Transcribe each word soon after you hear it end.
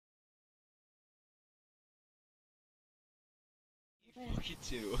Fuck you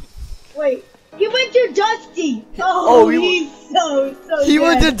too. Wait, he went to Dusty. Oh, he's so He dead.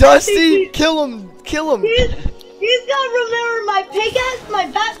 went to Dusty. Kill him. Kill him. He's gonna remember my pickaxe, my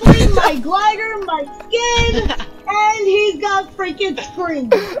bat blade, my glider, my skin, and he's gonna freaking scream.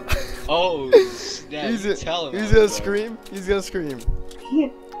 Oh, snap. Tell him. He's gonna scream. He's gonna scream.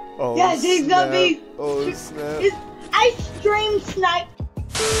 Oh, yes, he's gonna be. Oh snap! I stream snipe.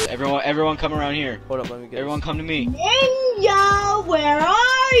 Everyone, come around here. Hold up, let me get. Everyone, come to me. Ninja, where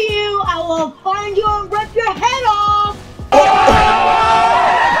are you? I will find you and rip your head off.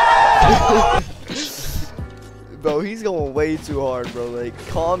 Bro, he's going way too hard, bro. Like,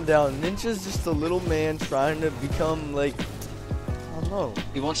 calm down. Ninja's just a little man trying to become like, I don't know.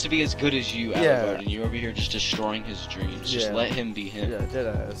 He wants to be as good as you, Alabard, and you're over here just destroying his dreams. Just let him be him. Yeah,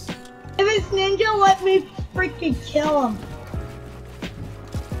 deadass. If it's Ninja, let me freaking kill him.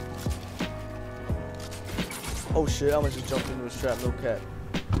 Oh shit, I'm gonna just jump into his trap, no cap.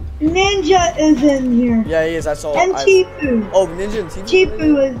 Ninja is in here. Yeah, he is, I saw. And TFUE. Oh, Ninja and TFUE?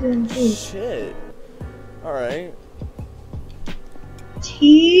 TFUE is in too. Shit. Alright.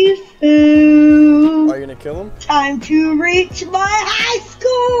 TFUE. Are you gonna kill him? Time to reach my high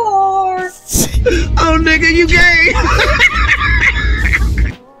score. Oh, nigga, you gay.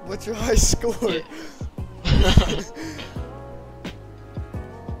 What's your high score?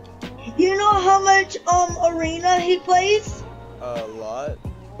 You know how much arena he plays? A lot.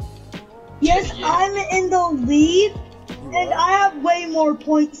 Yes, Yeah. I'm in the lead, and I have way more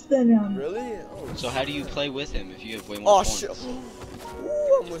points than him. Really? Oh, So how do you play with him if you have way more points? shit. Ooh,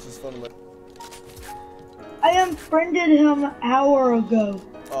 I wish this fun. I unfriended him an hour ago.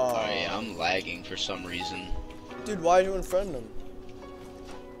 Alright, I'm lagging for some reason. Dude, why did you unfriend him?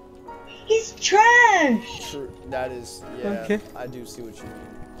 He's trash. True. That is, yeah. Okay. I do see what you mean.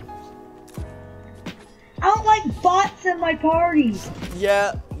 I don't like bots in my parties.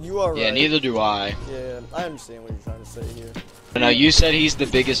 Yeah, you are right. Yeah, neither do I. Yeah, I understand what you're trying to say here. No, you said he's the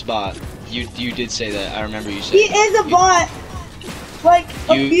biggest bot. You did say that. I remember you He saying. is a bot. Like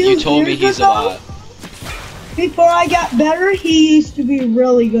a few You told me years he's a ago, bot. Before I got better, he used to be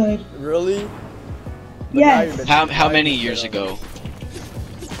really good. Really? Yes. How many years ago?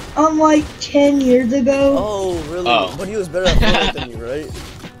 Like 10 years ago. Oh, really? Oh. But he was better at Fortnite than you, right?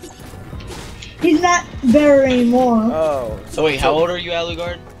 He's not better anymore. Oh. So wait, how old are you,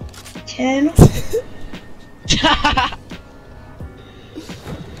 Alugard? 10.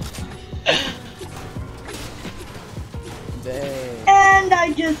 Dang. And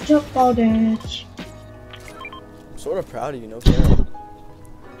I just took fall damage. I'm sort of proud of you, no care.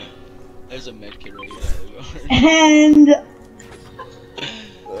 There's a medkit right here, Alugard. And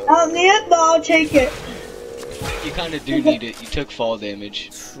I don't need it, but I'll take it. You kind of do need it. You took fall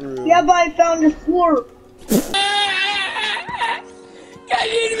damage. True. Yeah, but I found a slurp.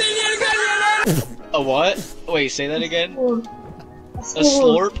 A what? Wait, say that again. A A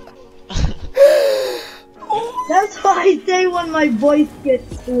slurp? That's what I say when my voice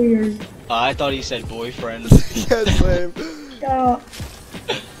gets weird. I thought he said boyfriend. Yeah, same. Shut up.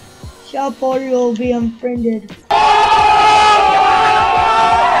 Shut up or you'll be unfriended.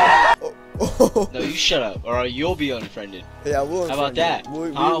 No, you shut up, or you'll be unfriended. Yeah, we'll. How about that?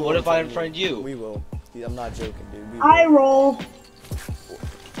 We What if I unfriend unfriend you? We will. Yeah, I'm not joking, dude. We I will. roll.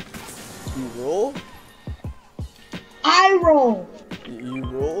 You roll? I roll. You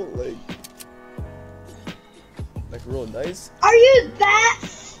roll like roll dice? Are you that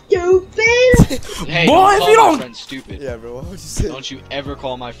stupid? Hey, Boy, don't if you call my don't- friend stupid. Yeah, bro. What would you say? Don't you ever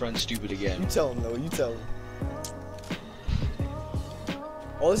call my friend stupid again. You tell him though. You tell him.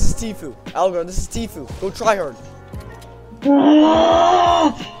 Oh, this is TFUE. Algar, this is TFUE. Go try hard.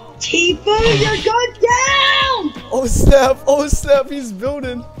 TFUE, you're going down! Oh snap! Oh snap! He's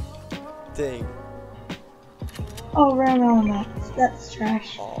building. Dang. Oh, ran out of mats. That's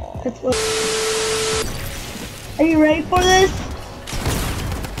trash. Aw. That's what. Are you ready for this?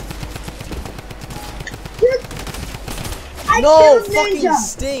 I No, killed fucking Ninja.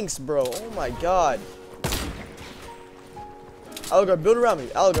 stinks, bro. Oh my god. Algar, build around me.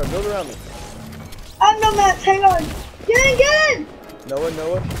 Algar, build around me. I have no mats. Hang on. Get in. Noah.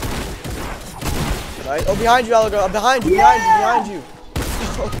 Right. Oh, behind you, Algar. Behind you. Yeah. Behind you.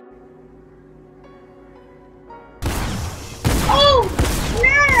 Oh,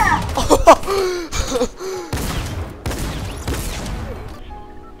 snap!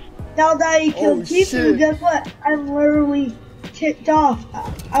 Now that you killed Oh, TFUE, shit. guess what? I'm literally ticked off.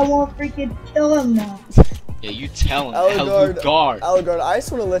 I won't freaking kill him now. Yeah, you tell him. Algar, Alugard. Algar, I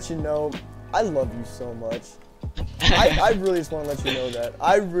just want to let you know, I love you so much. I really just want to let you know that.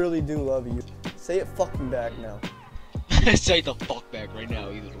 I really do love you. Say it fucking back now. Say the fuck back right now,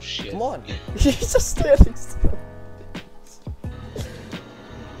 you little shit. Come on. He's just standing still.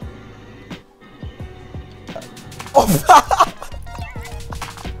 Oh,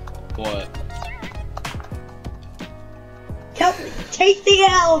 What? Take the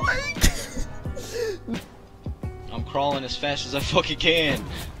L. I'm crawling as fast as I fucking can.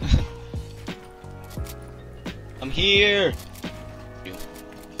 I'm here.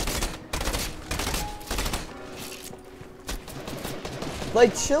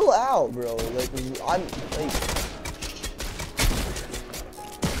 like, chill out, bro. Like, I'm like.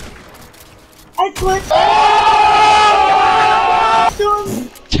 Excellent.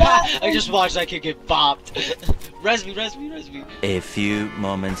 I just watched that kid get bopped. Res me. A few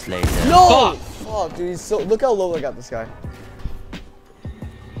moments later. No! Fuck, dude, he's so. Look how low I got this guy.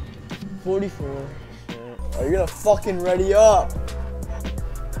 44. Are you gonna fucking ready up?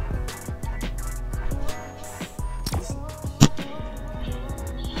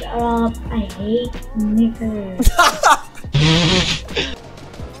 Shut up, I hate knickers.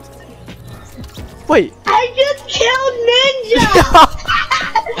 Wait. I just killed Ninja!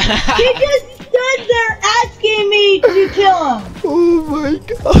 He just stood there asking me to kill him. Oh my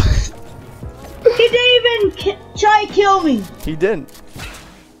god. He didn't even try to kill me. He didn't.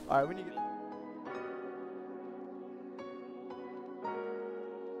 Alright, we need to get.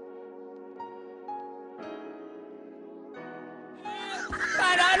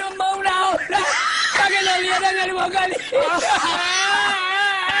 Pararon más una hora para que le dieran el bocadillo.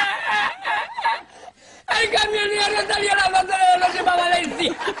 El camión ya no salió a las 12 de la noche para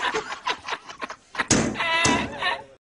Valencia.